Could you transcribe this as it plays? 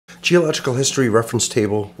Geological History Reference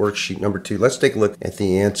Table, Worksheet number 2. Let's take a look at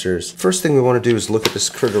the answers. First thing we want to do is look at this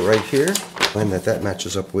critter right here. Find that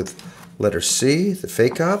matches up with letter C, the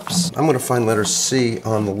Phacops. I'm going to find letter C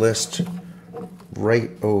on the list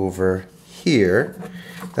right over here.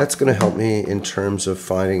 That's going to help me in terms of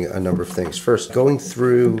finding a number of things. First, going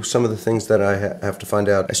through some of the things that I have to find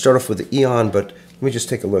out. I start off with the eon, but let me just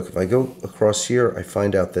take a look. If I go across here, I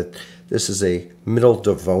find out that this is a Middle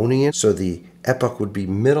Devonian. So the epoch would be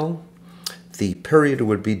middle. The period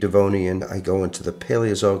would be Devonian. I go into the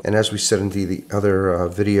Paleozoic, and as we said in the other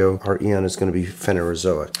video, our eon is going to be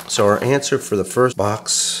Phanerozoic. So our answer for the first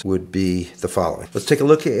box would be the following. Let's take a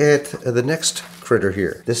look at the next critter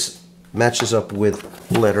here. This matches up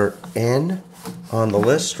with letter N on the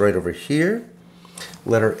list right over here.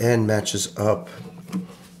 Letter N matches up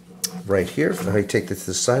right here. If I take this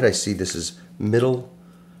to the side, I see this is Middle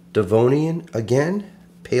Devonian again,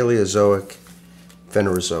 Paleozoic,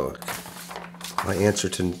 Phanerozoic. My answer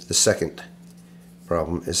to the second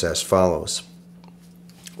problem is as follows.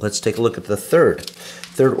 Let's take a look at the third.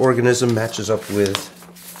 Third organism matches up with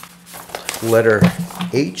letter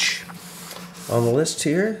H on the list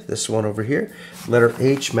here, this one over here. Letter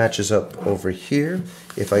H matches up over here.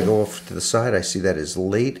 If I go off to the side, I see that is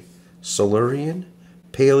late Silurian,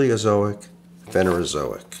 Paleozoic,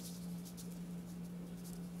 Phanerozoic.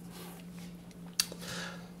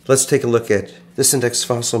 Let's take a look at this index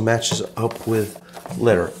fossil matches up with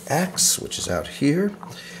letter X, which is out here.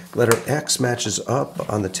 Letter X matches up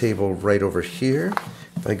on the table right over here.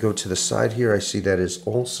 If I go to the side here, I see that is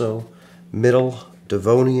also Middle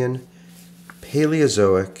Devonian,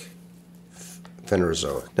 Paleozoic,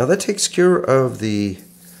 Phanerozoic. Now that takes care of the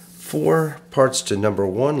 4 parts to number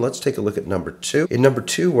 1. Let's take a look at number 2. In number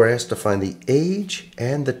 2, we're asked to find the age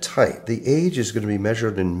and the type. The age is going to be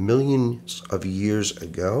measured in millions of years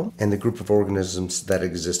ago, and the group of organisms that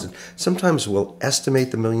existed. Sometimes we'll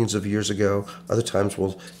estimate the millions of years ago. Other times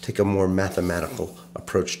we'll take a more mathematical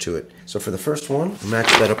approach to it. So for the first one, match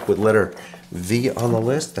that up with letter V on the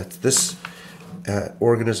list. That's this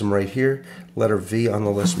organism right here. Letter V on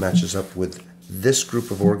the list matches up with this group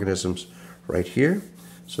of organisms right here.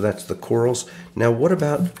 So that's the corals. Now what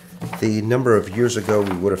about the number of years ago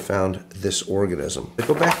we would have found this organism? I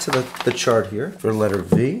go back to the chart here for letter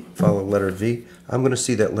V, follow letter V. I'm going to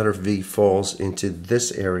see that letter V falls into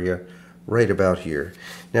this area right about here.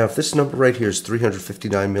 Now if this number right here is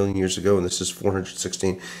 359 million years ago and this is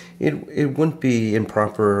 416, it wouldn't be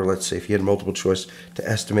improper, let's say if you had multiple choice, to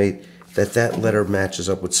estimate that that letter matches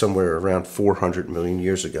up with somewhere around 400 million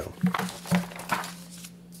years ago.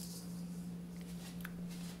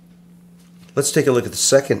 Let's take a look at the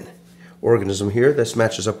second organism here. This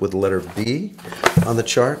matches up with letter B on the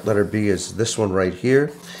chart. Letter B is this one right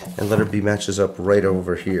here, and letter B matches up right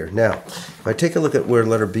over here. Now, if I take a look at where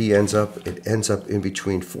letter B ends up, it ends up in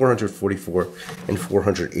between 444 and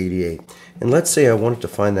 488. And let's say I wanted to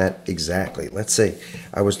find that exactly. Let's say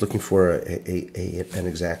I was looking for an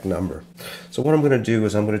exact number. So what I'm going to do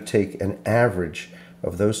is I'm going to take an average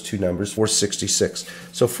of those two numbers, 466.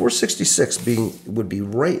 So 466 would be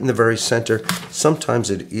right in the very center. Sometimes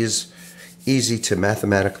it is easy to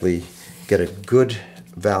mathematically get a good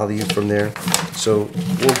value from there. So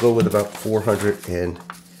we'll go with about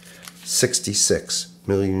 466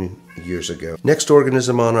 million years ago. Next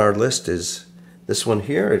organism on our list is this one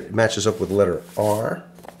here. It matches up with letter R.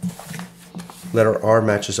 Letter R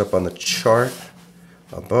matches up on the chart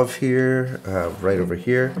above here, right over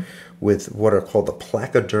here, with what are called the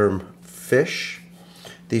placoderm fish.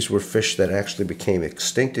 These were fish that actually became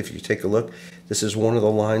extinct. If you take a look, this is one of the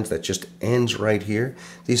lines that just ends right here.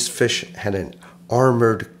 These fish had an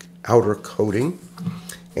armored outer coating,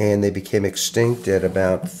 and they became extinct at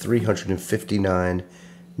about 359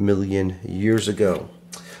 million years ago.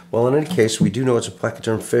 Well, in any case, we do know it's a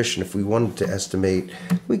placoderm fish, and if we wanted to estimate,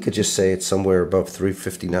 we could just say it's somewhere above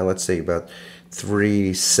 359, let's say about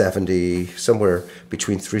 370, somewhere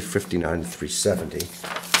between 359 and 370.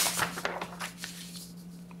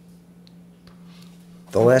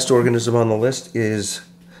 The last organism on the list is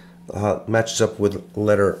matches up with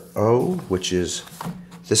letter O, which is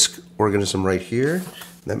this organism right here.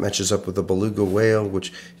 That matches up with the Beluga Whale,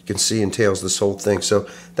 which you can see entails this whole thing. So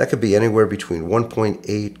that could be anywhere between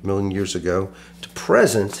 1.8 million years ago to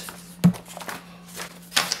present.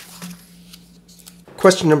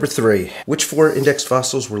 Question number 3. Which 4 index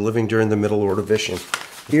fossils were living during the Middle Ordovician?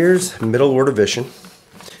 Here's Middle Ordovician.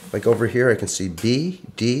 If I go over here, I can see B,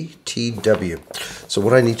 D, T, W. So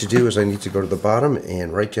what I need to do is I need to go to the bottom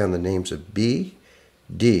and write down the names of B,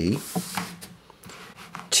 D,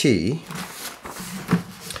 T,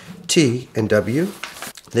 and W.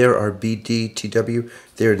 There are BD, TW,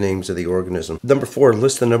 they're names of the organism. Number 4,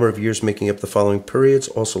 list the number of years making up the following periods.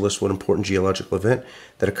 Also list one important geological event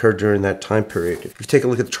that occurred during that time period. If you take a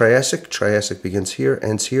look at the Triassic begins here,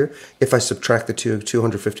 ends here. If I subtract the two,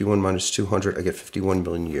 251 minus 200, I get 51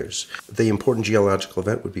 million years. The important geological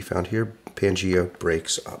event would be found here. Pangea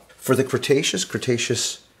breaks up. For the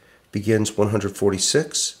Cretaceous begins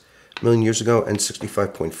 146 million years ago and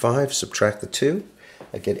 65.5. Subtract the two.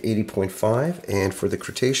 I get 80.5, and for the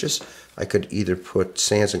Cretaceous, I could either put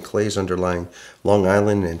sands and clays underlying Long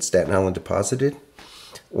Island and Staten Island deposited,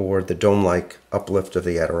 or the dome-like uplift of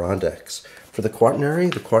the Adirondacks. For the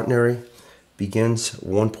Quaternary begins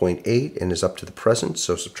 1.8 and is up to the present,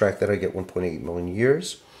 so subtract that, I get 1.8 million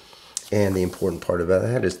years. And the important part about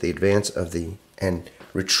that is the advance of and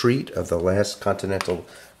retreat of the last continental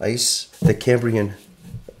ice. The Cambrian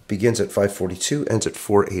begins at 542, ends at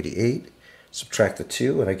 488. Subtract the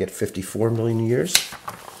two, and I get 54 million years.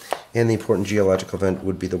 And the important geological event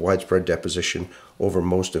would be the widespread deposition over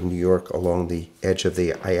most of New York along the edge of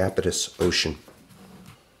the Iapetus Ocean.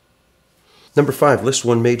 Number 5, list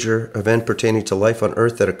one major event pertaining to life on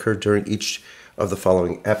Earth that occurred during each of the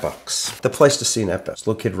following epochs. The Pleistocene epoch, it's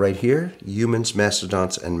located right here, humans,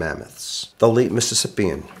 mastodons, and mammoths. The late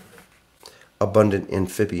Mississippian, abundant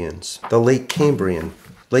amphibians. The late Cambrian,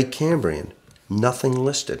 nothing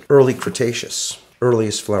listed. Early Cretaceous,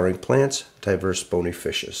 earliest flowering plants, diverse bony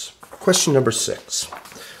fishes. Question number 6.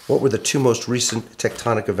 What were the two most recent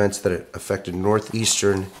tectonic events that affected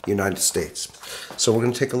northeastern United States? So we're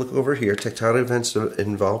going to take a look over here. Tectonic events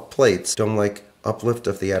involve plates. Dome-like uplift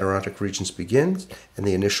of the Adirondack regions begins, and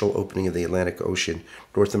the initial opening of the Atlantic Ocean.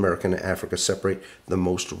 North America and Africa separate the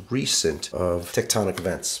most recent of tectonic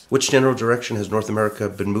events. Which general direction has North America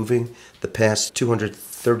been moving the past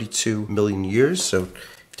 232 million years? So if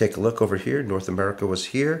you take a look over here, North America was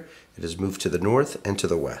here. It has moved to the north and to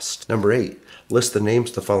the west. Number 8, list the names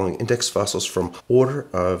of the following index fossils from order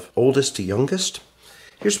of oldest to youngest.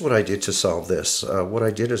 Here's what I did to solve this. What I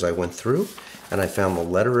did is I went through and I found the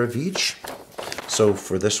letter of each. So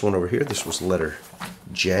for this one over here, this was letter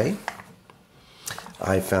J.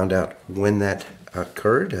 I found out when that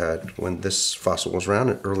occurred, when this fossil was around,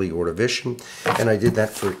 an early Ordovician, and I did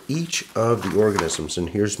that for each of the organisms. And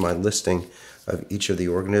here's my listing of each of the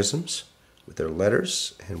organisms with their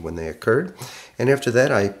letters and when they occurred. And after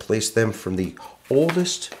that, I placed them from the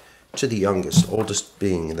oldest to the youngest, oldest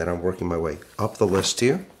being, and then I'm working my way up the list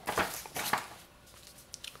here.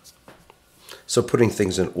 So putting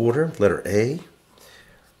things in order, letter A,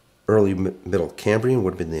 early middle Cambrian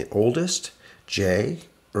would have been the oldest. J,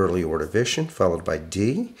 early Ordovician, followed by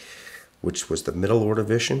D, which was the middle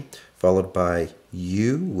Ordovician, followed by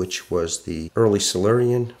U, which was the early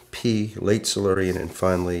Silurian, P, late Silurian, and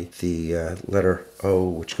finally the letter O,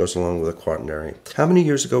 which goes along with the Quaternary. How many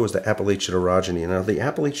years ago was the Appalachian orogeny? Now, the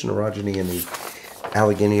Appalachian orogeny and the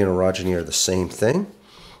Alleghenian orogeny are the same thing.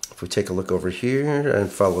 If we take a look over here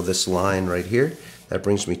and follow this line right here, that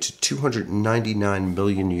brings me to 299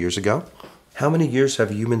 million years ago. How many years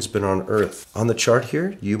have humans been on Earth? On the chart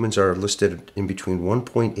here, humans are listed in between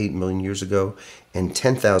 1.8 million years ago and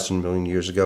 10,000 million years ago.